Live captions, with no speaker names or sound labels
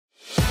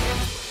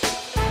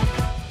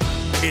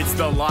It's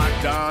the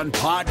Locked On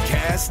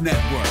Podcast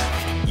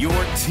Network, your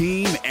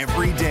team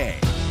every day.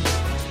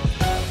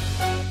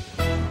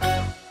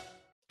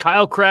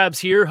 Kyle Krabs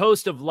here,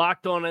 host of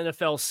Locked On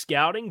NFL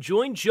Scouting.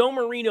 Join Joe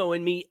Marino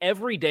and me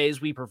every day as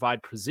we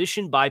provide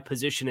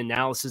position-by-position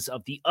analysis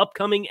of the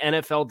upcoming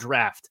NFL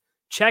Draft.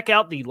 Check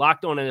out the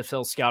Locked On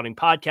NFL Scouting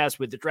podcast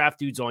with the Draft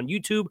Dudes on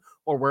YouTube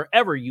or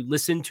wherever you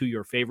listen to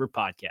your favorite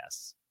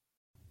podcasts.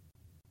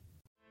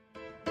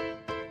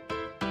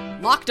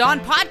 Locked On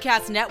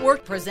Podcast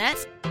Network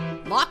presents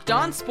Locked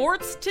On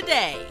Sports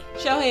Today.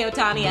 Shohei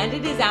Ohtani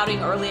ended his outing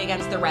early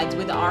against the Reds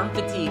with arm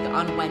fatigue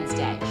on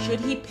Wednesday. Should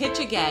he pitch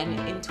again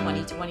in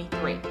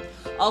 2023?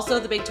 Also,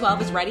 the Big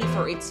 12 is ready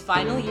for its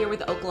final year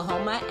with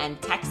Oklahoma and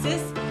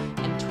Texas,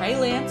 and Trey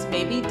Lance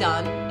may be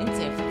done in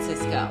San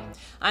Francisco.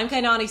 I'm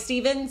Kainani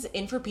Stevens,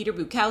 in for Peter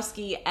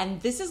Bukowski,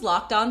 and this is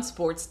Locked On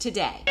Sports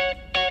Today.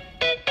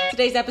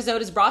 Today's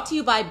episode is brought to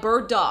you by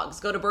Bird Dogs.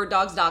 Go to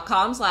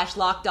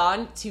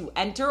birddogs.com/lockedon to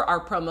enter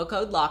our promo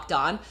code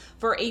LOCKEDON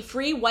for a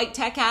free white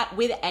tech hat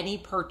with any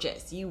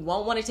purchase. You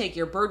won't want to take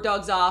your Bird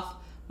Dogs off,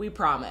 we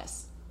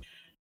promise.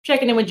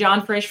 Checking in with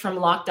John Frisch from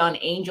Locked On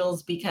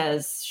Angels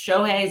because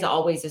Shohei is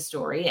always a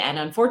story. And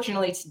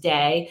unfortunately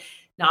today,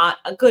 not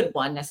a good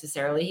one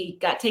necessarily. He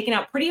got taken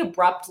out pretty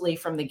abruptly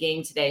from the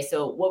game today.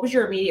 So what was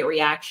your immediate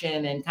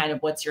reaction and kind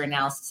of what's your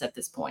analysis at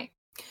this point?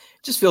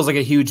 Just feels like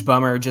a huge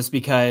bummer just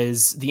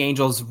because the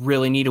Angels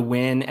really need a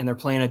win and they're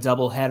playing a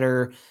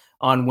doubleheader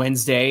on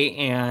Wednesday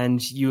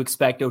and you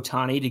expect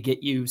Ohtani to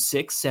get you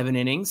 6-7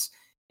 innings.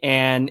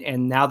 And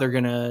now they're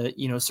going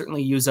to,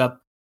 certainly use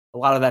up a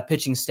lot of that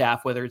pitching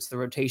staff, whether it's the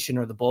rotation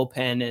or the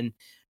bullpen. And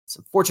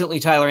so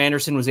fortunately, Tyler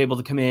Anderson was able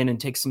to come in and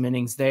take some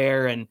innings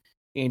there and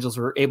the Angels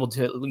were able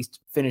to at least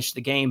finish the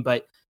game.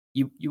 But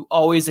you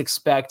always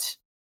expect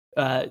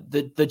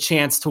the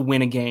chance to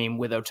win a game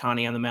with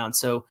Ohtani on the mound.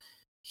 So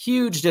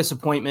huge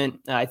disappointment.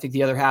 I think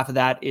the other half of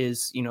that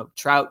is,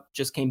 Trout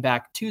just came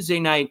back Tuesday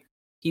night.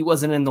 He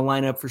wasn't in the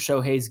lineup for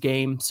Shohei's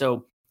game.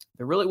 So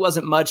there really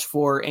wasn't much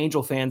for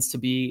Angel fans to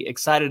be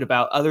excited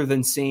about other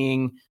than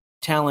seeing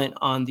talent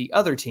on the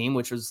other team,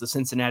 which was the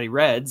Cincinnati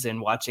Reds, and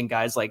watching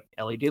guys like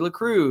Ellie De La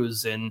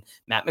Cruz and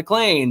Matt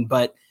McLain.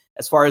 But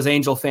as far as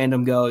Angel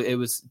fandom go, it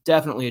was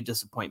definitely a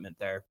disappointment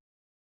there.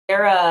 Is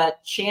there a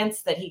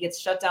chance that he gets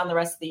shut down the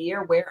rest of the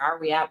year? Where are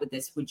we at with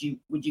this? Would you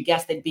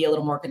guess they'd be a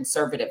little more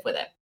conservative with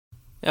it?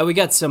 Now we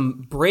got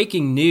some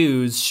breaking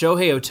news.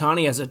 Shohei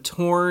Ohtani has a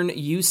torn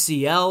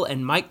UCL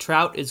and Mike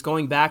Trout is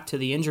going back to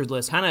the injured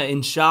list. Kind of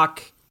in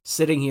shock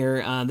sitting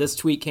here. This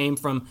tweet came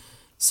from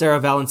Sarah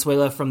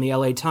Valenzuela from the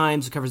LA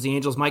Times, who covers the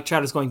Angels. Mike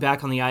Trout is going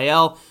back on the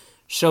IL.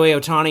 Shohei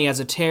Ohtani has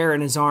a tear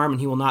in his arm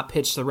and he will not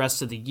pitch the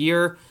rest of the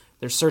year.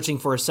 They're searching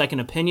for a second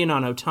opinion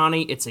on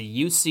Ohtani. It's a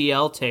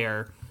UCL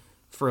tear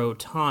for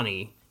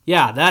Ohtani.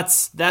 Yeah,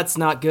 that's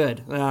not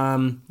good.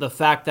 The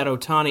fact that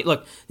Ohtani,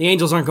 look, the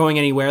Angels aren't going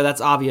anywhere,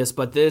 that's obvious,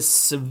 but this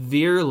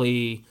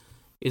severely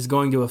is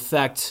going to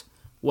affect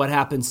what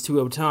happens to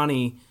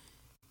Ohtani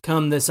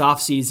come this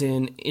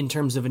offseason in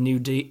terms of a new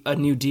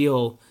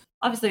deal.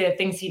 Obviously, the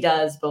things he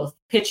does, both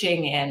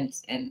pitching and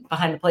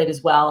behind the plate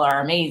as well,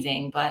 are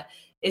amazing, but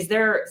is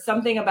there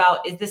something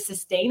about, is this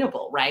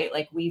sustainable, right?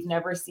 Like we've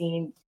never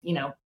seen,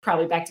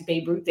 probably back to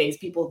Babe Ruth days,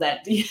 people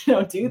that, do this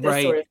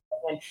right. sort of thing.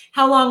 And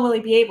how long will he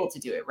be able to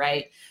do it,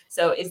 right?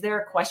 So is there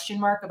a question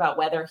mark about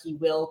whether he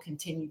will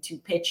continue to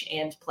pitch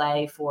and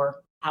play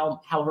for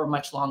however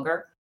much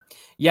longer?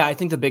 Yeah, I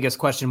think the biggest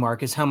question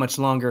mark is how much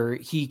longer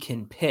he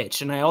can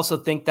pitch. And I also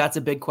think that's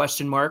a big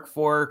question mark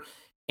for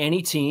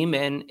any team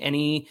and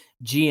any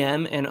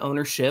GM and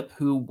ownership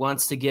who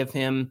wants to give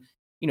him,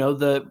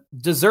 the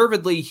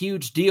deservedly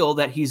huge deal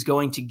that he's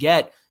going to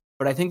get.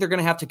 But I think they're going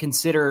to have to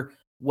consider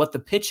what the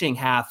pitching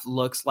half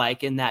looks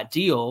like in that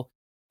deal.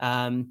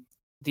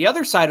 The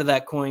other side of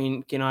that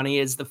coin, Kinani,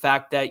 is the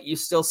fact that you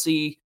still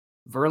see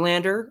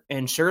Verlander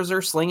and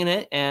Scherzer slinging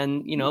it,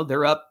 and,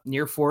 they're up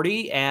near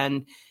 40,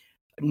 and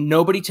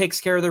nobody takes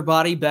care of their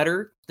body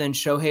better than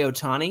Shohei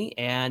Ohtani.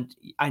 And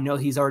I know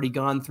he's already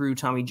gone through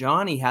Tommy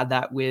John. He had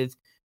that with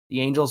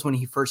the Angels when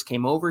he first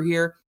came over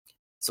here.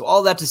 So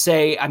all that to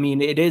say,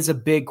 it is a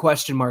big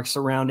question mark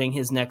surrounding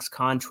his next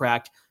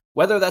contract,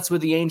 whether that's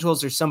with the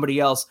Angels or somebody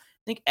else.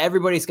 I think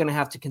everybody's going to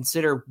have to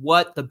consider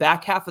what the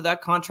back half of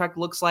that contract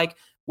looks like,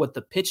 what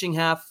the pitching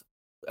half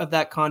of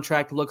that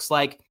contract looks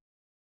like.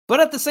 But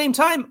at the same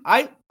time,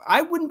 I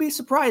wouldn't be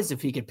surprised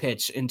if he could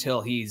pitch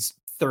until he's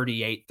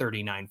 38,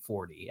 39,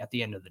 40 at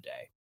the end of the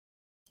day.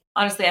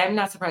 Honestly, I'm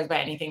not surprised by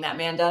anything that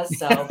man does.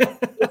 So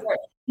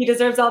he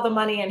deserves all the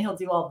money and he'll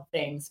do all the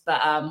things.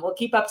 But we'll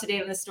keep up to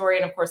date on this story.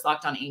 And of course,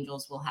 Locked On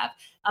Angels will have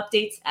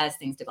updates as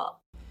things develop.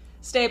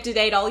 Stay up to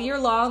date all year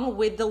long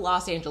with the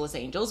Los Angeles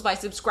Angels by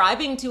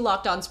subscribing to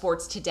Locked On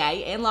Sports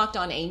Today and Locked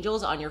On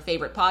Angels on your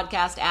favorite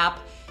podcast app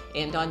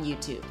and on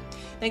YouTube.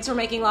 Thanks for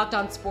making Locked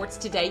On Sports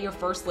Today your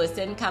first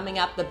listen. Coming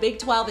up, the Big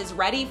 12 is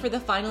ready for the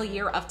final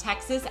year of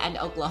Texas and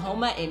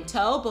Oklahoma in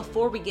tow.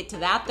 Before we get to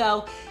that,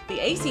 though, the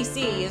ACC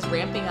is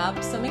ramping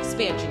up some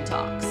expansion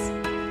talks.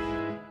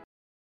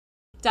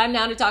 Time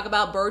now to talk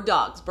about Bird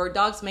Dogs. Bird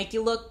Dogs make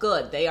you look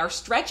good. They are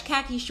stretch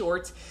khaki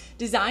shorts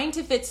designed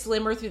to fit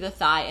slimmer through the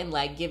thigh and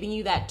leg, giving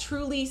you that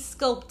truly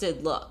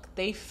sculpted look.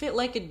 They fit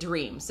like a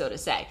dream, so to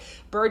say.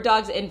 Bird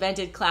Dogs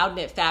invented cloud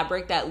knit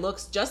fabric that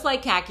looks just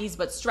like khakis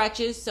but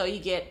stretches so you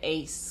get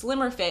a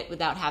slimmer fit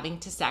without having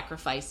to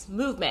sacrifice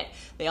movement.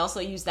 They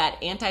also use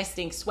that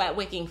anti-stink sweat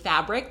wicking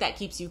fabric that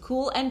keeps you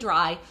cool and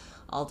dry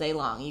all day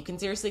long. You can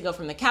seriously go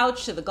from the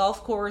couch to the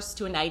golf course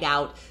to a night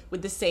out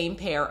with the same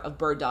pair of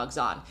Bird Dogs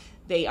on.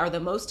 They are the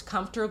most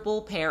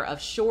comfortable pair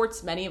of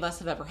shorts many of us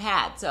have ever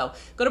had. So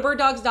go to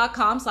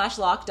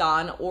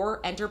birddogs.com/lockedon or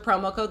enter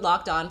promo code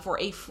LOCKEDON for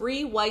a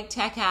free white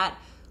tech hat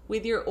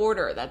with your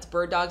order. That's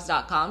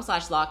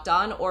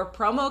birddogs.com/lockedon or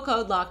promo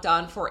code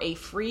LOCKEDON for a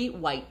free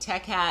white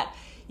tech hat.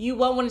 You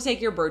won't want to take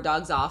your Bird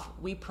Dogs off,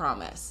 we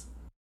promise.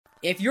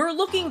 If you're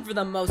looking for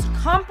the most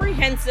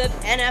comprehensive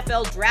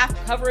NFL draft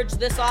coverage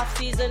this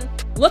offseason,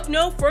 look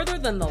no further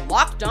than the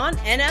Locked On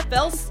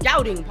NFL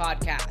Scouting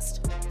Podcast.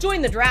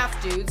 Join the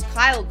draft dudes,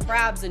 Kyle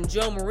Krabs and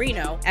Joe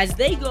Marino, as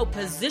they go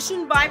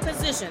position by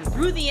position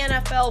through the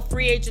NFL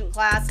free agent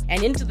class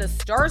and into the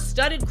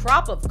star-studded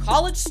crop of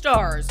college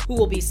stars who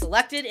will be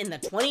selected in the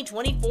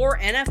 2024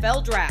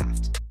 NFL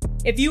Draft.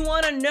 If you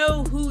want to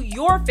know who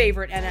your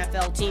favorite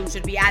NFL team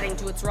should be adding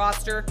to its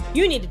roster,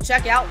 you need to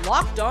check out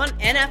Locked On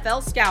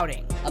NFL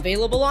Scouting,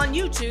 available on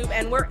YouTube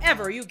and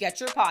wherever you get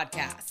your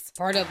podcasts.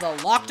 Part of the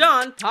Locked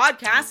On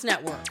Podcast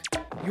Network,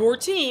 your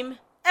team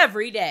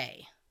every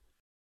day.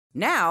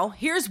 Now,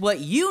 here's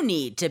what you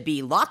need to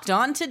be locked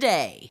on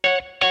today.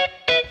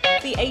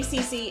 The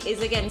ACC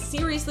is again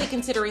seriously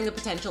considering the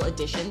potential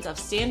additions of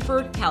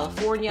Stanford,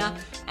 California,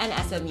 and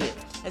SMU.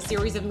 A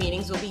series of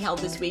meetings will be held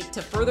this week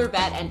to further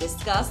vet and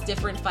discuss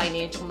different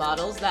financial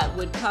models that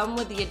would come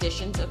with the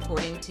additions,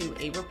 according to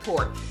a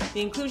report.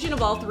 The inclusion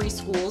of all three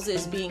schools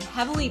is being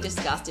heavily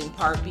discussed in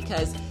part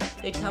because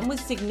they come with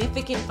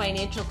significant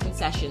financial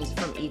concessions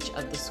from each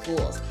of the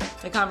schools.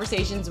 The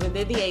conversations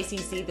within the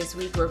ACC this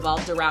week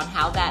revolved around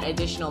how that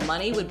additional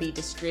money would be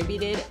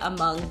distributed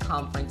among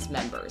conference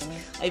members.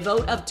 A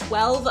vote of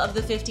 12 of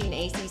the 15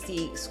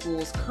 ACC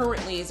schools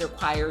currently is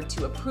required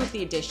to approve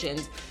the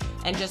additions,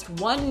 and just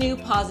one new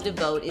positive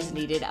vote is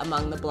needed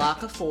among the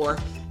block of four: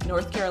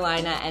 North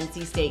Carolina,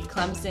 NC State,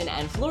 Clemson,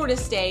 and Florida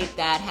State,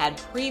 that had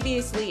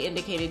previously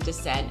indicated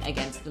dissent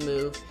against the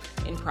move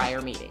in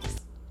prior meetings.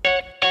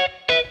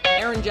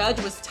 Aaron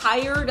Judge was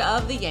tired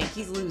of the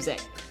Yankees losing.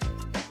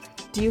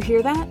 Do you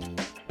hear that?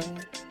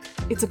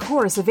 It's a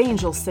chorus of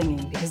angels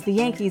singing because the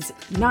Yankees'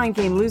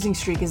 9-game losing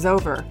streak is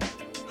over.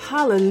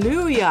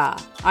 Hallelujah!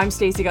 I'm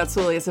Stacey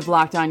Gotsoulias of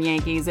Locked On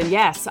Yankees, and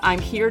yes, I'm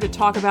here to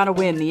talk about a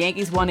win. The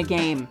Yankees won a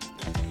game.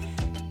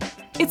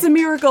 It's a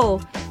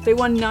miracle! They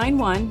won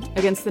 9-1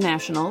 against the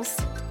Nationals,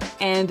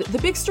 and the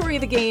big story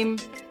of the game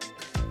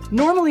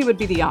normally would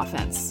be the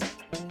offense.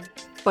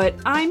 But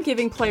I'm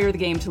giving player of the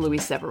game to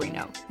Luis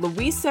Severino.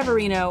 Luis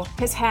Severino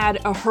has had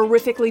a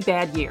horrifically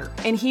bad year,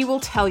 and he will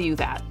tell you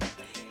that.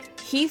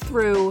 He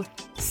threw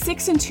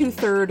 6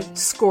 2/3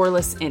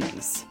 scoreless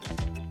innings.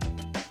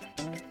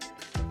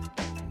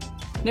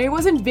 Now, he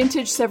wasn't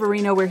vintage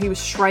Severino where he was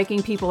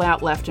striking people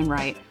out left and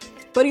right,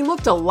 but he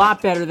looked a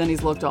lot better than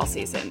he's looked all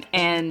season,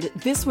 and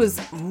this was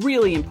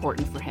really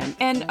important for him.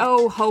 And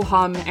oh,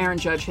 ho-hum, Aaron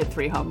Judge hit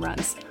 3 home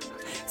runs.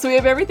 So we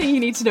have everything you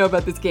need to know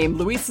about this game.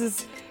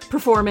 Luis's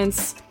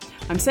performance,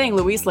 I'm saying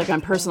Luis like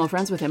I'm personal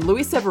friends with him,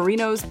 Luis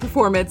Severino's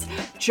performance,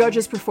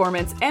 Judge's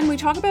performance, and we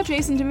talk about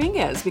Jason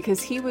Dominguez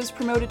because he was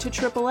promoted to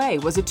AAA.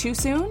 Was it too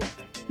soon?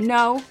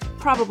 No,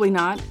 probably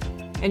not.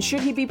 And should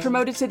he be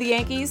promoted to the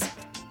Yankees?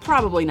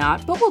 Probably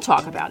not, but we'll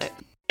talk about it.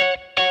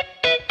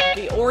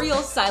 The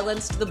Orioles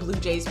silenced the Blue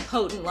Jays'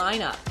 potent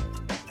lineup.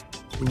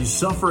 When you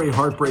suffer a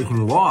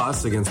heartbreaking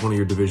loss against one of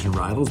your division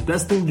rivals,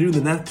 best thing to do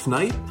the next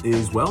night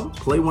is, well,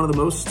 play one of the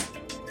most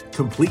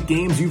complete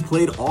games you've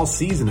played all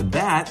season, and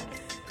that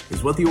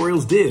is what the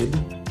Orioles did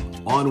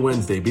on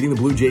Wednesday, beating the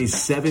Blue Jays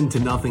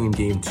 7-0 in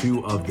Game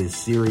 2 of this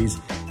series.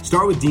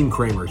 Start with Dean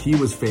Kramer. He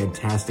was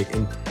fantastic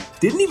and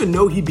didn't even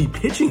know he'd be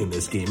pitching in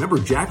this game. Remember,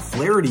 Jack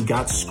Flaherty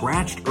got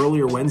scratched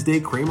earlier Wednesday.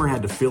 Kramer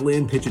had to fill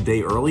in, pitch a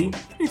day early.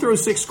 He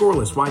throws 6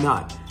 scoreless. Why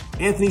not?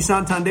 Anthony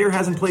Santander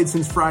hasn't played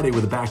since Friday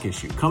with a back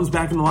issue. Comes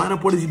back in the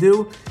lineup. What does he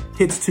do?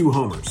 Hits 2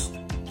 homers.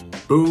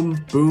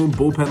 Boom, boom,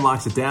 bullpen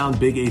locks it down.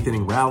 Big 8th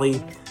inning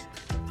rally.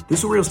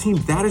 This Orioles team,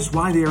 that is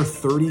why they are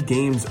 30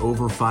 games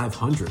over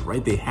 500,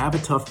 right? They have a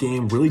tough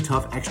game, really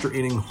tough extra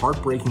inning,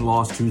 heartbreaking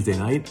loss Tuesday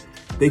night.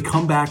 They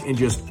come back and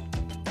just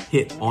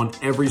hit on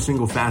every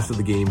single facet of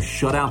the game,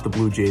 shut out the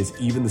Blue Jays,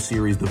 even the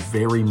series the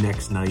very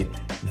next night.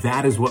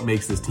 That is what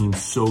makes this team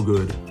so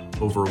good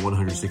over a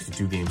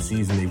 162-game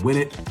season. They win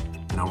it,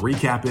 and I'll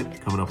recap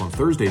it coming up on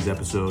Thursday's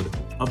episode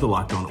of the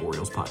Locked On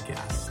Orioles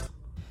podcast.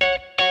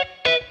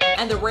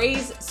 And the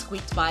Rays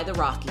squeaked by the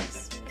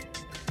Rockies.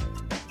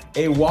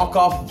 A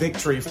walk-off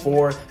victory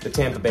for the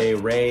Tampa Bay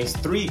Rays.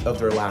 3 of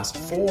their last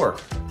 4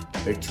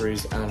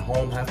 victories at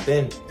home have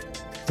been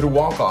through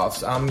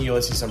walk-offs. I'm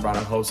Ulysses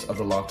Zambrano, host of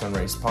the Locked On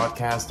Rays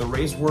podcast. The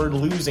Rays were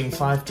losing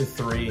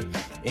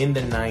 5-3 in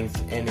the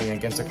ninth inning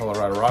against the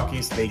Colorado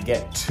Rockies. They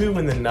get 2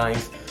 in the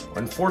ninth.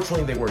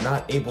 Unfortunately, they were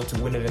not able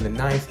to win it in the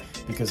ninth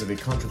because of a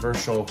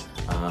controversial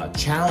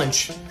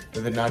challenge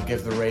that did not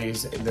give the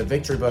Rays the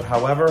victory. But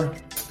however,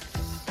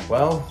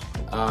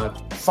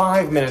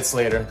 5 minutes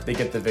later, they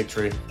get the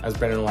victory as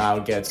Brendan Lau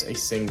gets a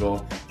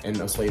single and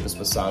Osleivis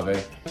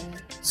Basabe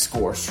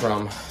scores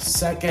from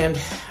second.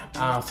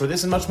 For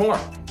this and much more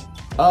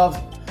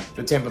of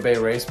the Tampa Bay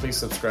Rays, please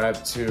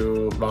subscribe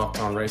to Locked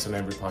On Rays on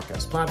every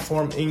podcast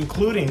platform,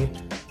 including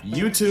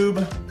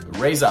YouTube.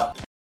 Rays up.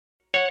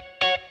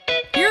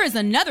 Here is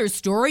another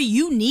story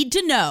you need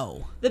to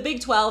know. The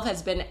Big 12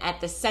 has been at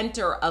the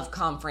center of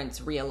conference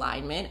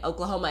realignment.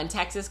 Oklahoma and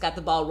Texas got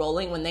the ball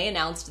rolling when they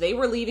announced they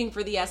were leaving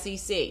for the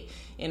SEC.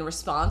 In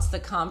response, the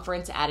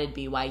conference added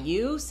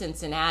BYU,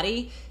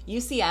 Cincinnati,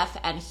 UCF,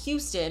 and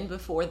Houston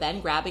before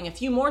then grabbing a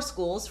few more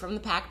schools from the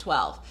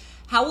Pac-12.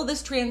 How will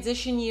this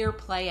transition year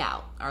play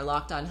out? Our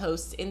Locked On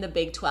hosts in the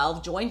Big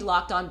 12 joined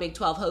Locked On Big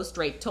 12 host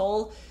Drake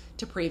Toll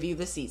to preview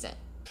the season.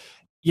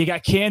 You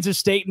got Kansas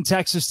State and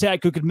Texas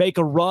Tech who could make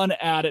a run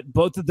at it.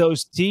 Both of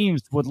those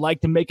teams would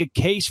like to make a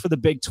case for the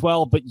Big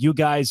 12, but you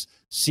guys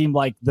seem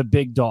like the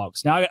big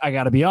dogs. Now, I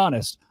got to be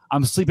honest.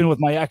 I'm sleeping with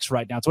my ex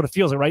right now. It's what it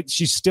feels like, right?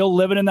 She's still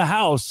living in the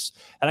house,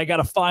 and I got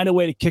to find a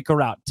way to kick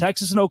her out.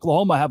 Texas and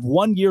Oklahoma have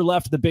 1 year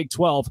left in the Big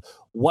 12.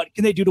 What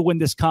can they do to win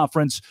this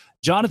conference?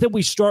 Jonathan,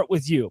 we start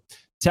with you.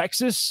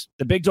 Texas,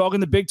 the big dog in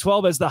the Big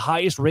 12, as the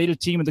highest rated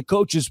team in the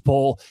coaches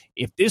poll.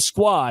 If this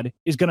squad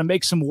is going to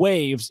make some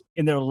waves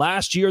in their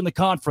last year in the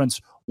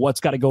conference, what's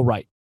got to go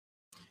right?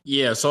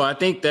 Yeah, so I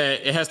think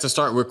that it has to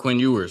start with Quinn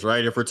Ewers,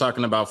 right? If we're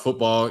talking about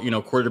football,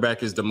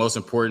 quarterback is the most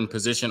important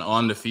position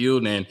on the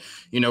field. And,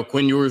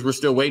 Quinn Ewers, we're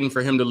still waiting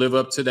for him to live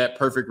up to that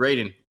perfect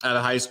rating out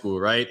of high school,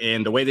 right?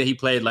 And the way that he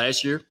played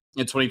last year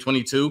in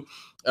 2022,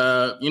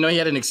 he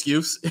had an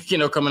excuse,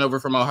 coming over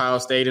from Ohio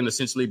State and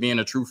essentially being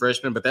a true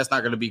freshman, but that's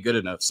not going to be good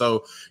enough.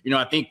 So,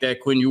 I think that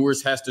Quinn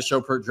Ewers has to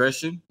show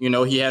progression.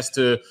 He has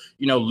to,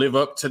 live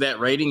up to that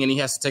rating, and he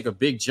has to take a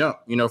big jump,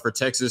 for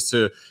Texas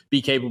to be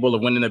capable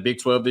of winning the Big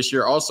 12 this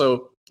year.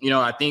 Also,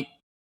 I think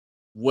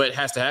what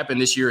has to happen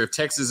this year, if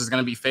Texas is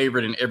going to be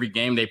favored in every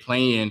game they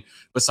play in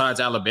besides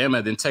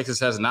Alabama, then Texas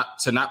has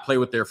not play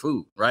with their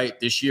food, right,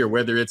 this year,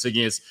 whether it's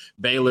against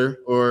Baylor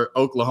or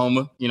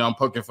Oklahoma. I'm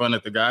poking fun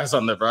at the guys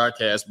on the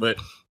broadcast, but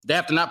they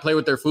have to not play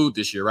with their food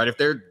this year, right? If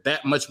they're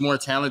that much more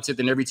talented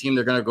than every team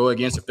they're going to go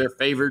against, if they're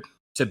favored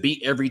to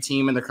beat every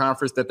team in the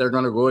conference that they're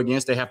going to go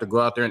against, they have to go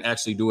out there and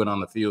actually do it on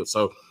the field.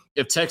 So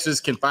if Texas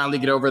can finally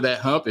get over that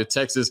hump, if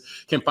Texas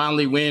can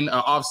finally win an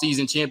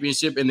off-season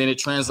championship and then it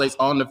translates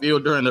on the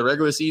field during the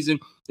regular season,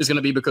 it's going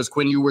to be because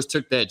Quinn Ewers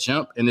took that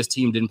jump and this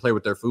team didn't play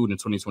with their food in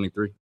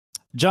 2023.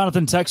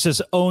 Jonathan,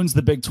 Texas owns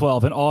the Big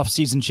 12 in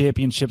off-season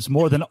championships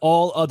more than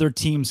all other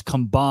teams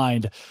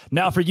combined.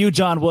 Now for you,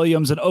 John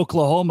Williams, in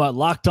Oklahoma,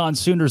 Locked On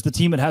Sooners, the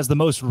team that has the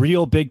most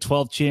real Big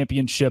 12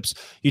 championships.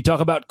 You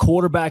talk about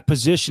quarterback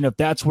position, if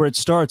that's where it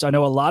starts. I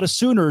know a lot of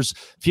Sooners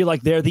feel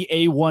like they're the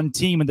A1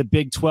 team in the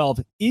Big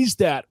 12. Is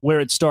that where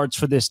it starts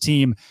for this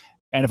team?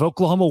 And if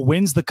Oklahoma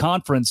wins the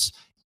conference,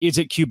 is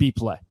it QB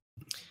play?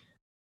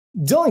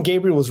 Dylan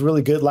Gabriel was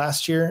really good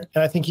last year,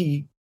 and I think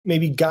he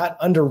maybe got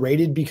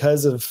underrated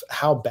because of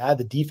how bad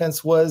the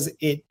defense was.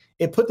 It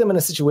put them in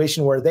a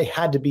situation where they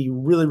had to be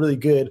really, really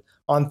good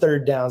on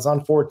third downs,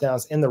 on fourth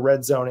downs, in the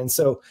red zone. And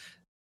so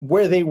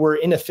where they were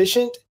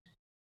inefficient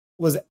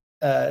was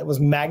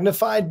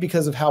magnified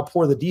because of how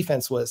poor the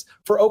defense was.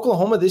 For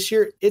Oklahoma this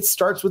year, it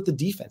starts with the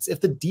defense.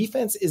 If the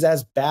defense is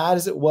as bad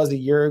as it was a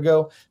year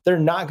ago, they're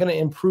not going to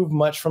improve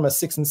much from a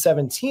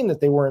 6-7 team that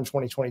they were in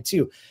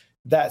 2022.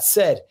 That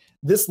said,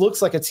 this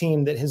looks like a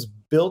team that has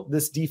built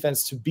this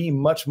defense to be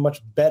much,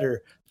 much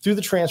better through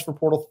the transfer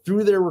portal,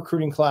 through their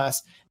recruiting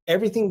class.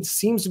 Everything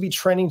seems to be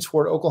trending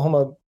toward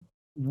Oklahoma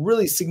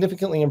really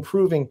significantly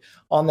improving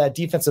on that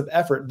defensive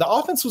effort. The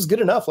offense was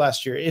good enough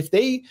last year. If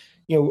they,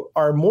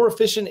 are more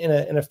efficient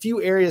in a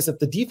few areas, if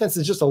the defense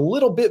is just a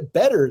little bit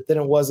better than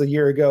it was a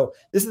year ago,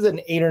 this is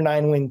an 8 or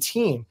 9 win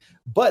team.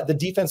 But the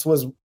defense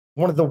was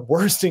one of the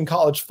worst in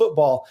college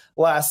football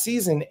last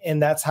season,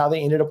 and that's how they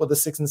ended up with a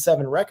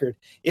 6-7 record.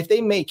 If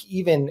they make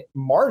even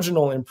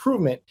marginal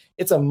improvement,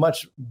 it's a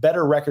much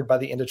better record by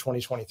the end of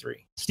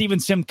 2023.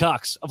 Steven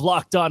Simcox of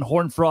Locked On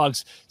Horned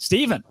Frogs.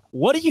 Steven,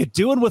 what are you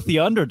doing with the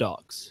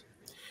underdogs?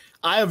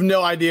 I have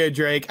no idea,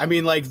 Drake. I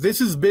mean, this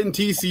has been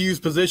TCU's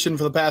position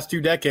for the past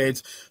 2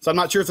 decades. So I'm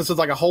not sure if this is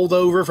like a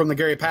holdover from the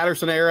Gary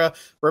Patterson era,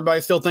 where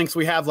everybody still thinks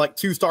we have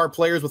 2-star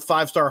players with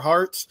 5-star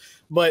hearts.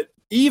 But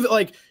even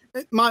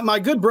my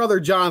good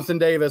brother, Jonathan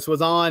Davis,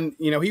 was on,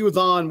 he was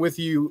on with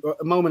you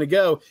a moment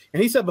ago.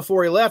 And he said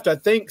before he left, I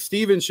think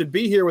Steven should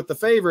be here with the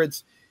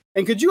favorites.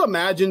 And could you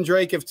imagine,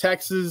 Drake, if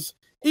Texas,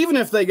 even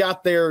if they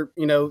got their,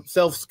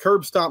 self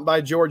curb stomped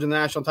by Georgia in the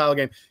national title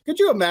game, could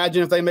you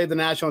imagine if they made the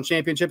national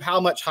championship,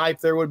 how much hype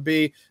there would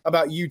be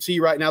about UT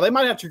right now? They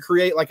might have to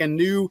create a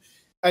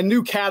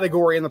new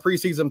category in the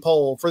preseason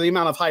poll for the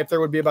amount of hype there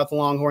would be about the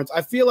Longhorns.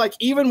 I feel like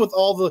even with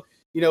all the,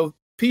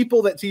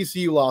 people that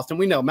TCU lost, and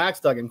we know Max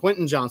Duggan,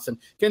 Quentin Johnson,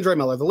 Kendra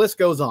Miller, the list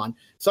goes on.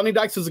 Sonny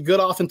Dykes is a good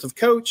offensive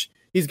coach.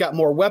 He's got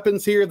more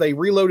weapons here. They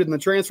reloaded in the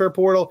transfer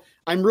portal.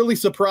 I'm really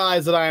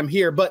surprised that I am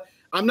here, but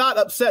I'm not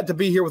upset to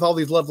be here with all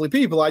these lovely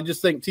people. I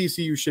just think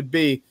TCU should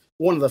be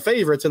one of the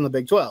favorites in the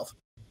Big 12.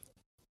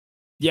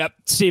 Yep,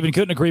 Stephen,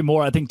 couldn't agree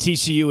more. I think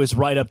TCU is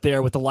right up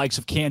there with the likes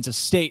of Kansas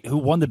State, who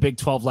won the Big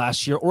 12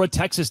 last year, or a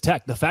Texas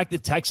Tech. The fact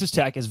that Texas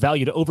Tech is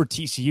valued over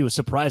TCU is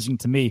surprising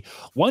to me.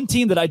 One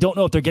team that I don't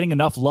know if they're getting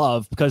enough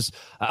love, because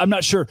I'm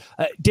not sure.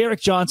 Derek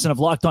Johnson of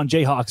Locked On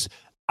Jayhawks,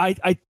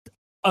 I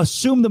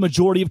assume the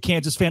majority of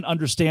Kansas fans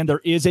understand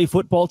there is a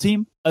football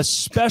team,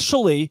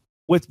 especially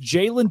with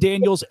Jalen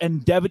Daniels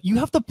and Devin. You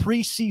have the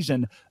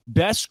preseason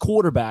best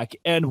quarterback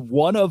and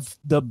one of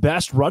the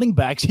best running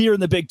backs here in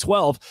the Big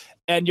 12,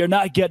 and you're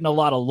not getting a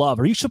lot of love.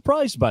 Are you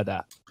surprised by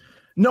that?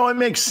 No, it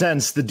makes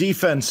sense. The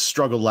defense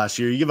struggled last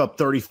year. You give up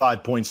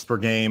 35 points per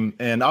game,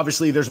 and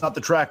obviously there's not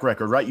the track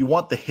record, right? You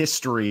want the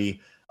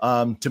history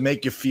to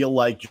make you feel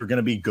like you're going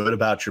to be good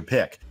about your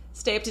pick.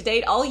 Stay up to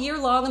date all year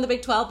long on the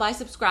Big 12 by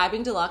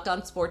subscribing to Locked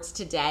On Sports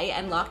Today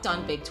and Locked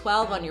On Big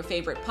 12 on your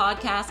favorite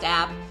podcast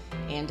app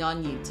and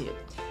on YouTube.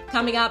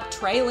 Coming up,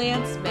 Trey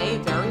Lance may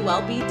very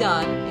well be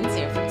done in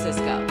San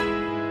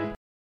Francisco.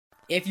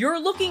 If you're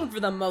looking for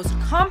the most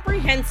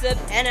comprehensive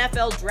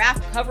NFL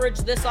draft coverage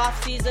this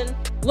offseason,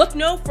 look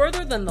no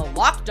further than the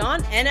Locked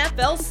On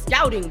NFL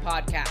Scouting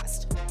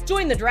Podcast.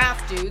 Join the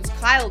draft dudes,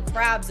 Kyle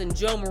Krabs and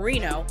Joe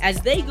Marino,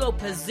 as they go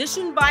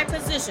position by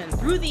position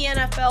through the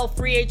NFL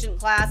free agent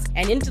class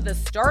and into the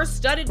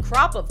star-studded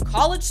crop of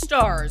college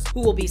stars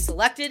who will be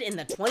selected in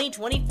the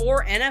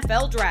 2024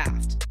 NFL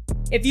Draft.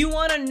 If you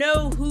want to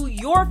know who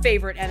your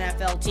favorite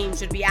NFL team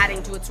should be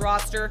adding to its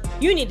roster,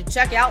 you need to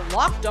check out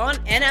Locked On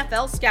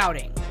NFL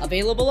Scouting,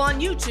 available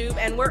on YouTube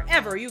and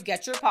wherever you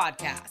get your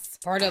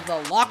podcasts. Part of the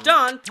Locked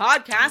On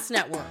Podcast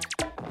Network,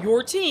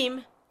 your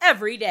team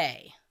every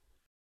day.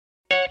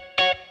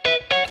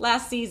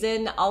 Last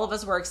season, all of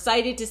us were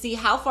excited to see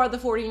how far the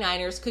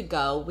 49ers could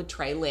go with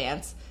Trey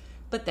Lance,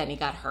 but then he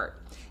got hurt.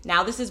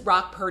 Now this is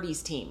Brock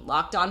Purdy's team.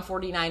 Locked On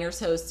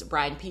 49ers hosts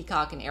Brian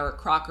Peacock and Eric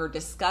Crocker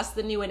discuss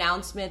the new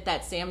announcement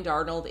that Sam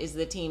Darnold is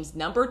the team's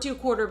number 2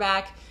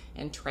 quarterback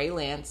and Trey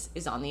Lance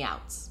is on the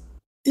outs.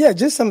 Yeah,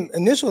 just some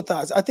initial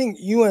thoughts. I think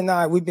you and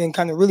I, we've been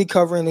kind of really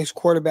covering this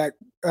quarterback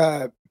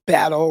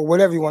battle, or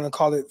whatever you want to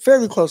call it,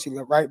 fairly closely,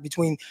 right,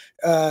 between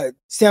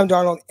Sam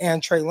Darnold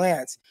and Trey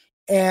Lance.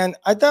 And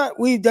I thought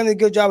we've done a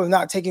good job of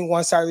not taking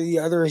one side or the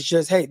other. It's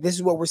just, hey, this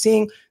is what we're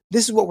seeing.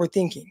 This is what we're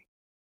thinking.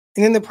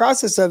 And in the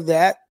process of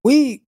that,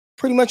 we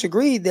pretty much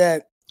agreed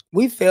that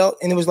we felt,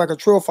 and it was like a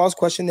true or false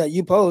question that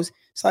you posed.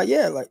 It's like,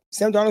 yeah, like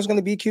Sam Darnold's going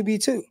to be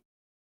QB2.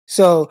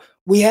 So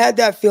we had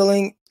that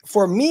feeling.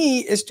 For me,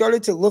 it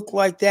started to look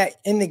like that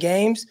in the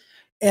games.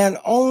 And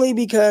only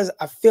because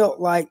I felt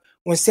like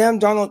when Sam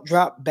Darnold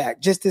dropped back,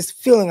 just this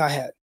feeling I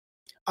had,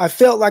 I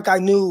felt like I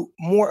knew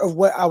more of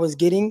what I was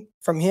getting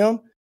from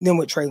him than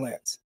with Trey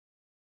Lance.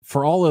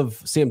 For all of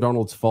Sam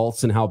Darnold's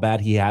faults and how bad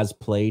he has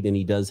played, and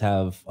he does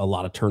have a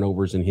lot of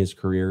turnovers in his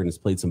career and has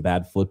played some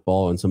bad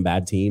football and some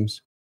bad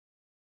teams,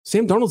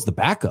 Sam Darnold's the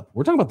backup.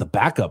 We're talking about the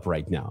backup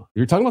right now.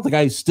 You're talking about the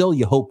guy who still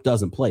you hope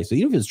doesn't play. So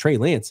even if it's Trey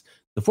Lance,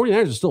 the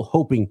 49ers are still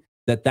hoping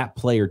that that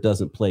player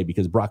doesn't play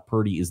because Brock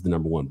Purdy is the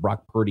number one.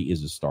 Brock Purdy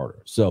is a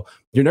starter. So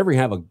you're never going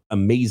to have an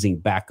amazing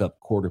backup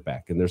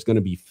quarterback, and there's going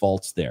to be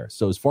faults there.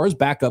 So as far as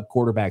backup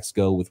quarterbacks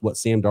go with what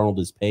Sam Darnold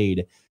is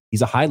paid,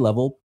 he's a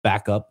high-level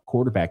backup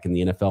quarterback in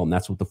the NFL, and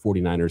that's what the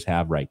 49ers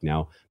have right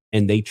now,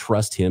 and they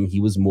trust him.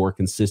 He was more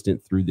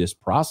consistent through this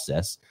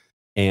process,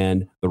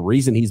 and the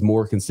reason he's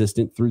more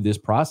consistent through this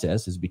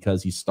process is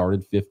because he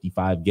started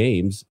 55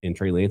 games, and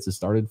Trey Lance has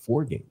started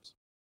 4 games.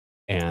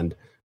 And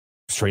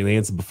Trey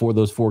Lance, before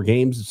those 4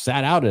 games,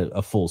 sat out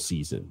a full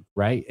season,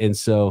 right? And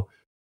so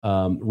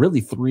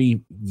really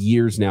 3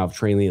 years now of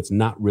Trey Lance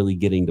not really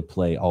getting to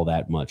play all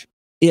that much.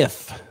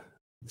 If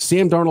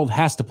Sam Darnold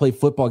has to play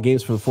football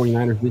games for the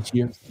 49ers this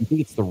year, I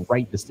think it's the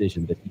right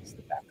decision that he's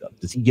the backup.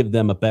 Does he give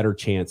them a better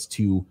chance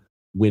to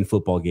win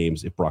football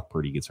games if Brock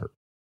Purdy gets hurt?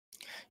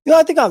 You know,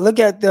 I think I look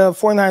at the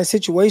 49ers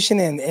situation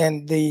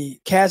and the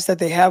cast that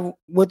they have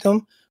with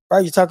them,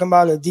 right? You're talking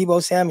about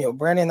Deebo Samuel,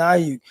 Brandon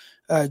Ayuk,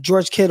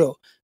 George Kittle,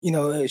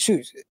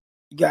 you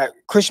got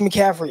Christian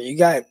McCaffrey, you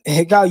got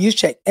Kyle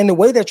Juszczyk. And the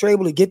way that you're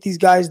able to get these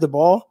guys the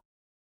ball,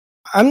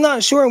 I'm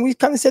not sure, and we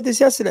kind of said this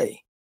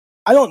yesterday,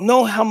 I don't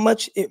know how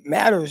much it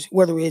matters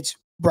whether it's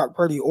Brock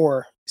Purdy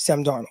or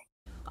Sam Darnold.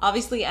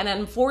 Obviously, an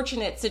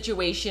unfortunate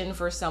situation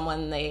for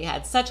someone they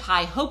had such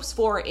high hopes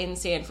for in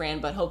San Fran,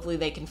 but hopefully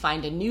they can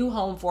find a new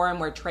home for him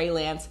where Trey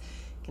Lance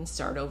can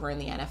start over in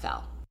the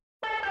NFL.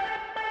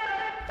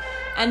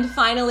 And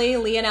finally,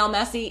 Lionel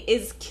Messi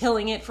is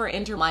killing it for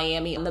Inter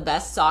Miami. The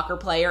best soccer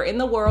player in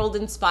the world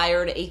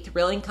inspired a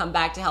thrilling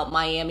comeback to help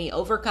Miami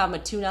overcome a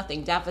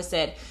 2-0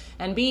 deficit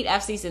and beat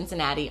FC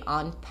Cincinnati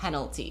on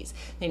penalties.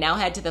 They now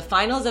head to the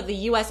finals of the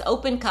U.S.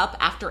 Open Cup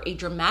after a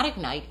dramatic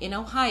night in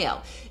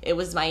Ohio. It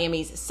was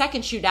Miami's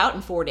second shootout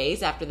in 4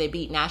 days after they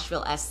beat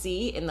Nashville SC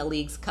in the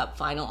league's Cup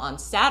final on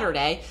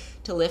Saturday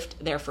to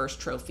lift their first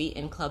trophy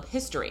in club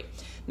history.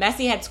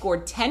 Messi had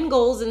scored 10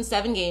 goals in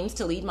 7 games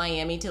to lead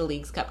Miami to the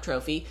league's Cup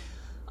trophy.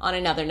 On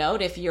another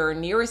note, if your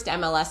nearest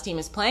MLS team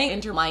is playing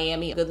Inter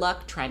Miami, good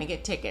luck trying to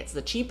get tickets.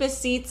 The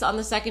cheapest seats on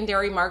the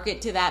secondary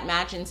market to that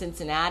match in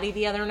Cincinnati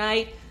the other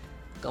night,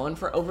 going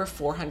for over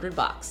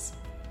 $400.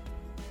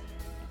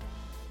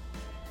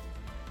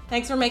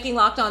 Thanks for making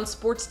Locked On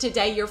Sports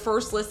Today your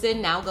first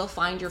listen. Now go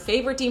find your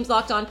favorite team's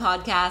Locked On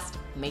podcast.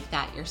 Make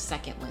that your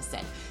second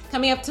listen.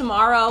 Coming up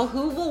tomorrow,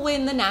 who will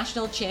win the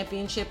national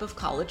championship of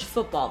college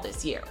football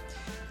this year?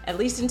 At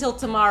least until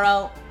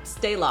tomorrow,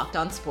 stay locked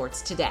on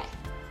Sports Today.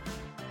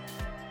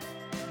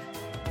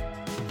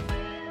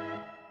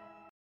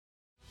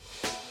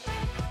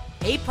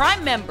 Hey,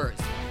 Prime members,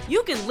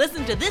 you can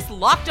listen to this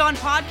Locked On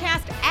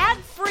podcast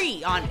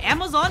ad-free on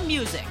Amazon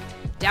Music.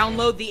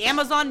 Download the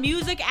Amazon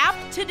Music app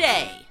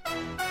today.